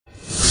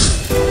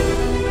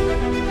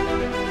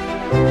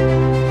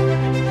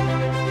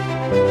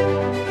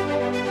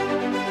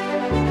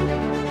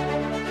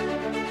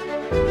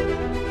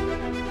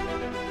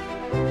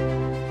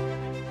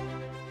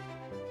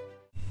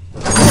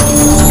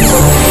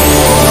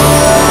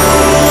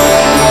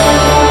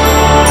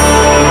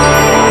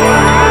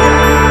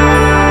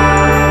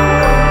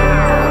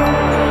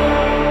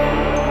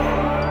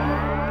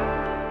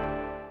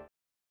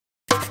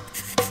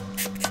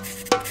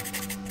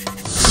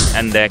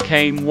there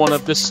came one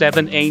of the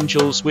 7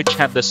 angels which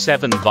had the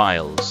 7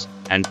 vials,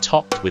 and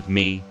talked with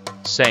me,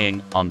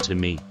 saying unto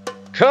me,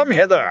 Come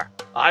hither,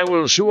 I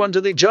will shew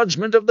unto thee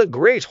judgment of the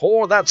great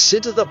whore that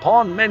sitteth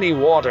upon many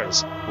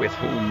waters, with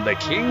whom the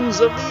kings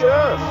of the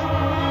earth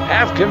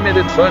have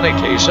committed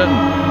fornication,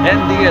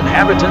 and the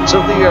inhabitants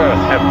of the earth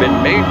have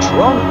been made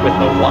drunk with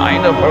the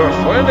wine of her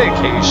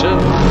fornication.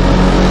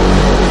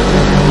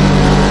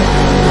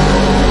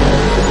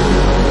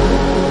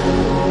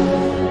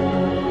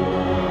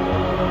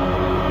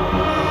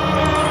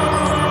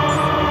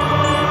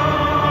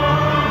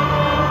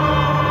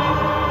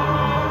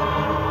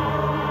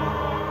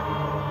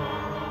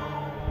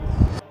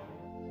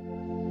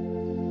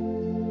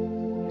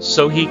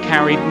 So he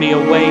carried me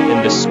away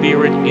in the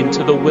spirit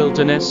into the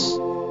wilderness,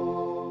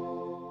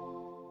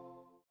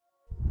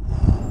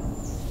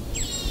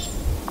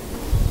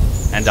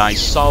 and I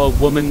saw a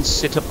woman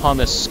sit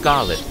upon a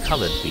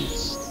scarlet-colored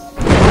beast.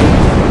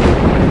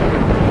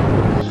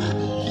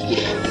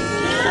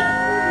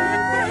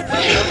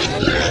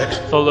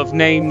 Full of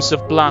names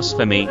of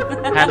blasphemy,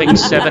 having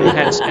 7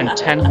 heads and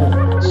 10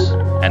 horns.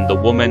 And the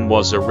woman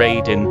was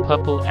arrayed in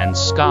purple and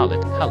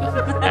scarlet color,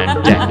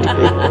 and decked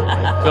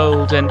with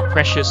gold and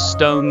precious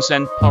stones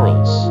and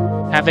pearls,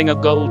 having a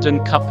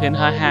golden cup in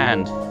her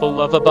hand,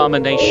 full of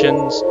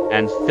abominations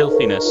and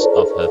filthiness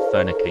of her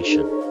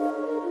fornication.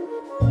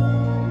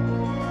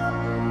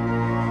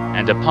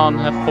 And upon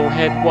her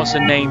forehead was a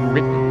name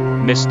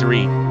written,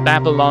 Mystery,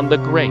 Babylon the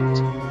Great,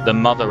 the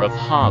mother of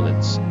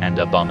harlots and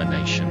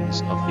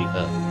abominations of the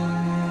earth.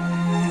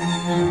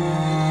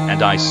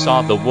 And I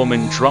saw the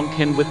woman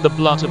drunken with the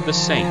blood of the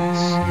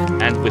saints,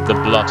 and with the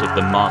blood of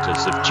the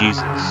martyrs of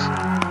Jesus.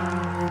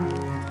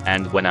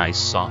 And when I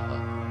saw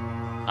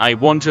her, I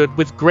wondered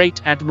with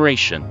great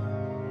admiration.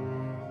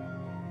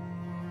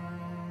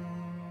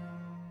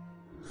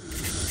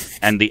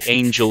 And the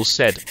angel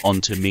said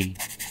unto me,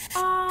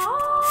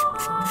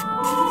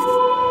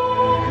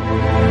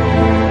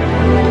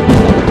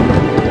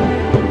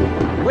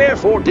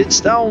 Wherefore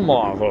didst thou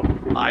marvel?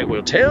 I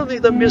will tell thee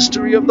the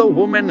mystery of the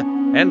woman,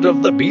 and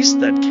of the beast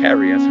that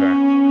carrieth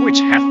her, which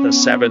hath the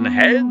 7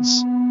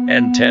 heads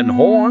and 10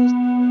 horns.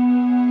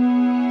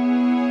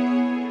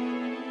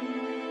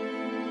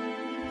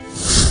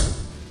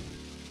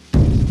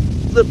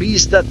 The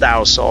beast that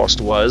thou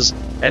sawest was,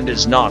 and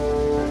is not,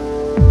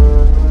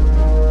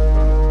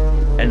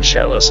 and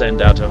shall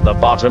ascend out of the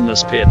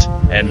bottomless pit,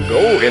 and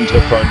go into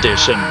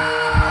perdition.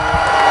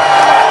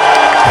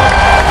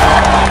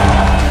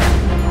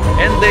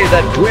 And they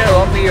that dwell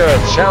on the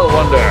earth shall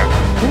wonder,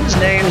 whose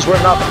names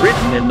were not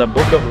written in the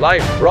book of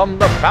life from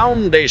the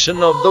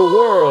foundation of the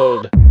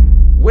world,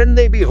 when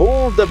they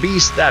behold the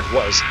beast that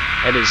was,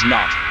 and is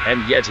not,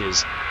 and yet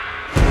is.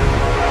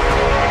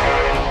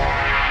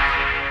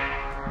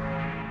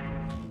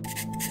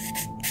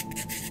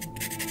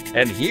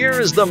 And here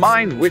is the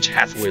mind which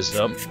hath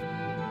wisdom.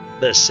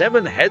 The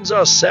 7 heads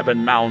are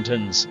 7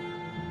 mountains,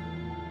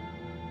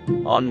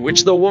 on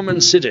which the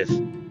woman sitteth.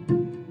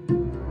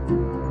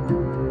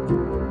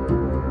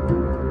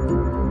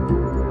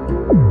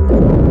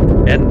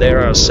 And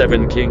there are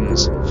 7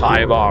 kings,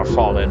 5 are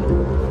fallen.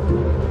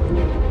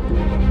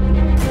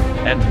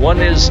 And one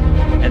is,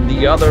 and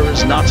the other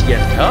is not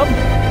yet come.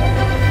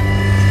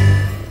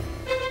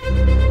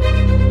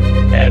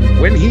 And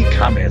when he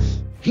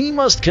cometh, he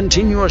must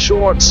continue a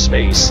short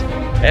space.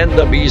 And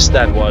the beast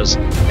that was,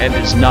 and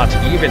is not,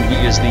 even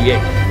he is the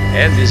 8th,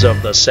 and is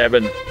of the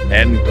 7,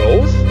 and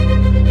goeth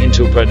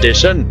into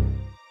perdition.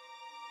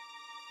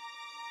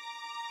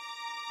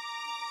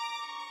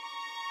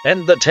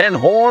 And the 10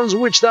 horns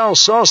which thou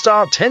sawest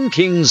are 10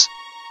 kings,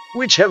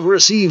 which have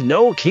received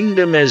no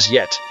kingdom as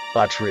yet,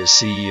 but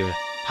receive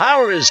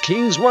power as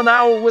kings 1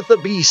 hour with the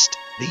beast.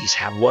 These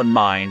have one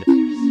mind,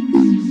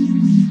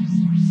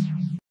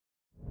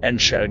 and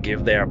shall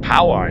give their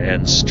power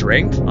and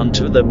strength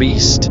unto the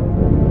beast.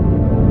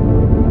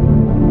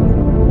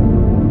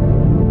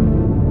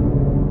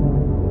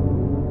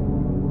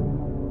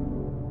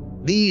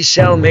 These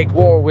shall make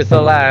war with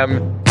the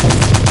Lamb,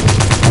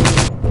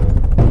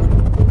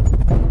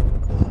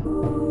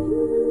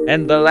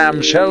 and the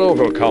Lamb shall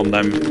overcome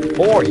them,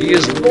 for he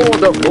is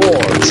Lord of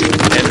lords,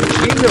 and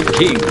King of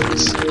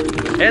kings.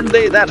 And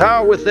they that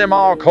are with them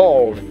are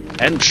called,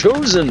 and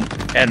chosen,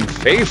 and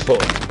faithful.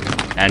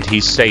 And he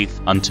saith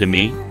unto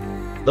me,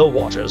 The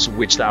waters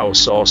which thou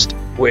sawest,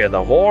 where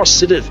the whore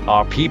sitteth,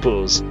 are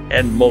peoples,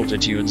 and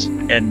multitudes,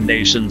 and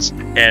nations,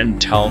 and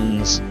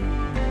tongues.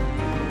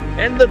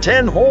 And the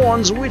 10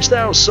 horns which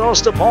thou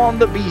sawest upon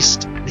the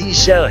beast,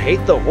 these shall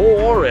hate the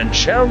whore, and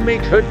shall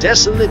make her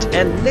desolate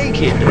and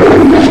naked,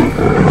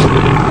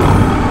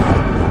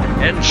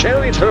 and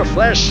shall eat her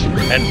flesh,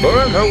 and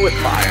burn her with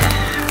fire.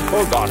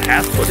 For God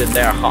hath put in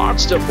their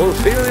hearts to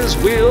fulfill his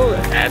will,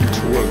 and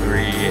to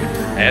agree,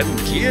 and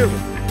give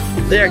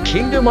their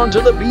kingdom unto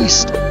the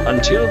beast,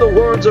 until the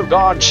words of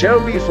God shall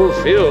be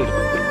fulfilled.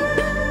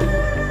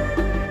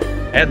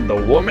 And the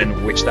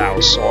woman which thou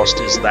sawest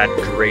is that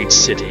great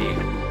city,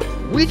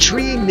 which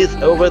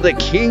reigneth over the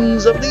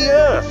kings of the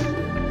earth.